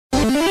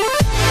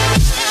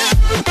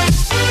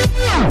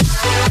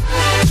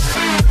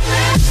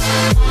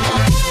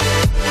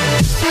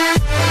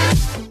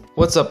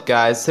What's up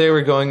guys, today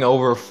we're going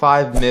over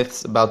 5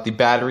 myths about the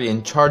battery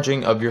and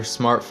charging of your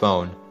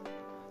smartphone.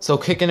 So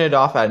kicking it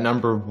off at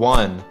number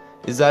 1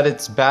 is that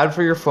it's bad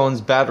for your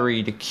phone's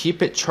battery to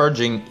keep it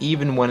charging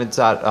even when it's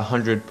at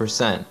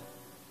 100%.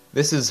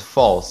 This is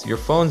false. Your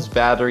phone's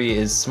battery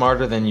is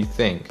smarter than you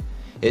think.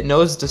 It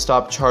knows to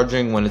stop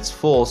charging when it's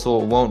full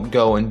so it won't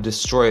go and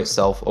destroy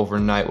itself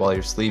overnight while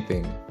you're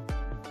sleeping.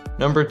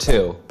 Number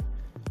 2.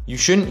 You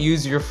shouldn't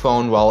use your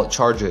phone while it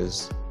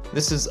charges.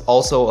 This is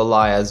also a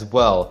lie as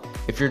well.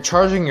 If you're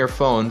charging your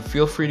phone,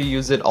 feel free to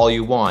use it all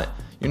you want.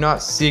 You're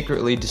not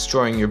secretly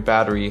destroying your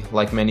battery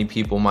like many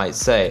people might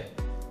say.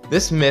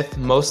 This myth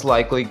most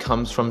likely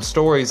comes from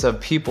stories of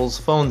people's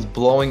phones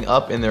blowing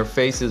up in their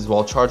faces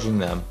while charging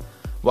them.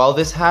 While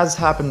this has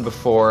happened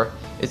before,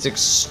 it's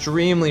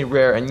extremely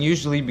rare and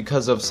usually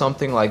because of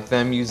something like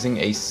them using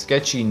a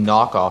sketchy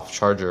knockoff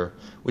charger.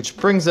 Which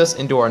brings us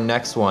into our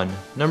next one,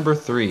 number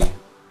 3.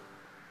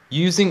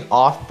 Using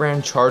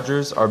off-brand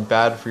chargers are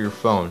bad for your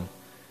phone.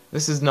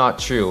 This is not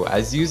true,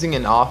 as using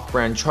an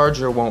off-brand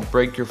charger won't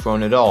break your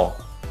phone at all.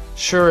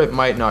 Sure, it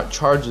might not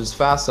charge as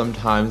fast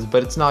sometimes,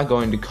 but it's not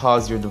going to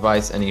cause your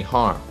device any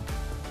harm.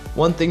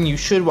 One thing you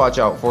should watch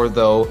out for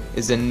though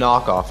is a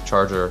knockoff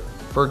charger.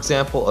 For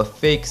example, a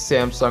fake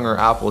Samsung or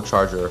Apple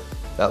charger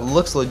that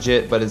looks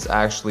legit but is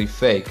actually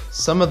fake.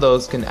 Some of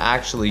those can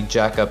actually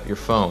jack up your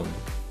phone.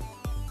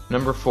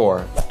 Number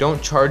 4.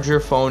 Don't charge your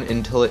phone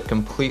until it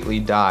completely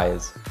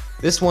dies.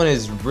 This one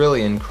is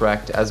really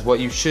incorrect, as what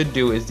you should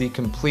do is the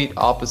complete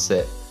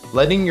opposite.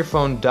 Letting your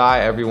phone die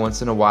every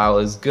once in a while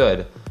is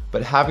good,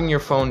 but having your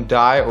phone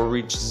die or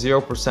reach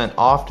 0%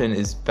 often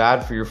is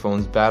bad for your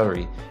phone's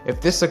battery. If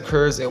this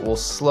occurs, it will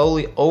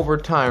slowly over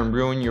time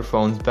ruin your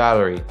phone's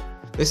battery.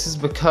 This is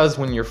because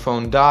when your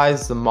phone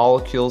dies, the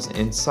molecules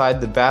inside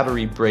the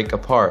battery break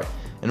apart,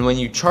 and when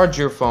you charge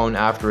your phone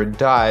after it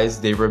dies,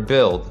 they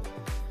rebuild.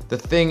 The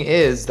thing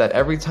is that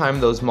every time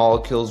those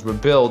molecules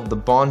rebuild, the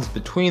bonds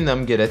between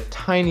them get a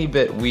tiny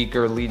bit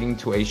weaker, leading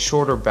to a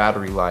shorter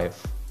battery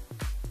life.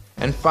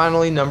 And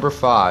finally, number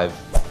 5.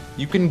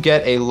 You can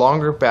get a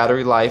longer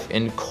battery life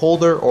in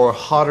colder or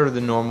hotter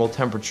than normal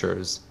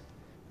temperatures.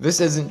 This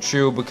isn't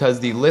true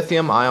because the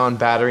lithium-ion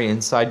battery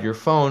inside your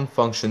phone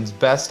functions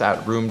best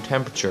at room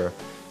temperature,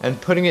 and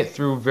putting it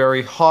through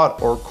very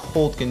hot or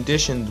cold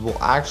conditions will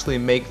actually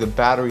make the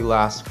battery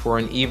last for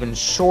an even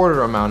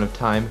shorter amount of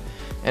time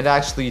and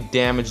actually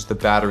damage the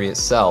battery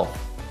itself.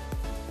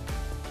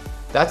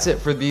 That's it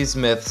for these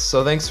myths,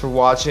 so thanks for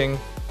watching,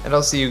 and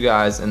I'll see you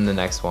guys in the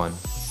next one.